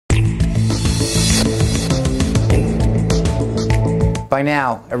By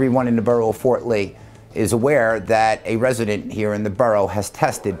now, everyone in the borough of Fort Lee is aware that a resident here in the borough has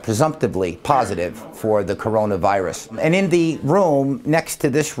tested presumptively positive for the coronavirus. And in the room next to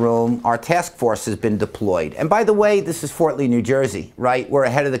this room, our task force has been deployed. And by the way, this is Fort Lee, New Jersey, right? We're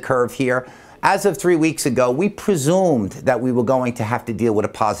ahead of the curve here. As of 3 weeks ago, we presumed that we were going to have to deal with a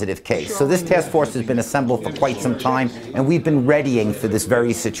positive case. So this task force has been assembled for quite some time, and we've been readying for this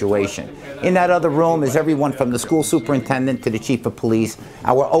very situation. In that other room is everyone from the school superintendent to the chief of police,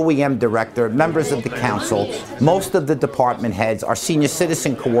 our OEM director, members of the council, most of the department heads, our senior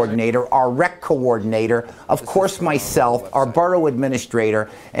citizen coordinator, our rec coordinator, of course myself, our borough administrator,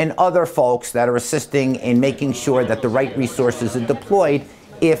 and other folks that are assisting in making sure that the right resources are deployed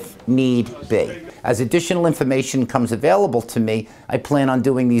if need be. As additional information comes available to me, I plan on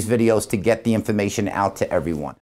doing these videos to get the information out to everyone.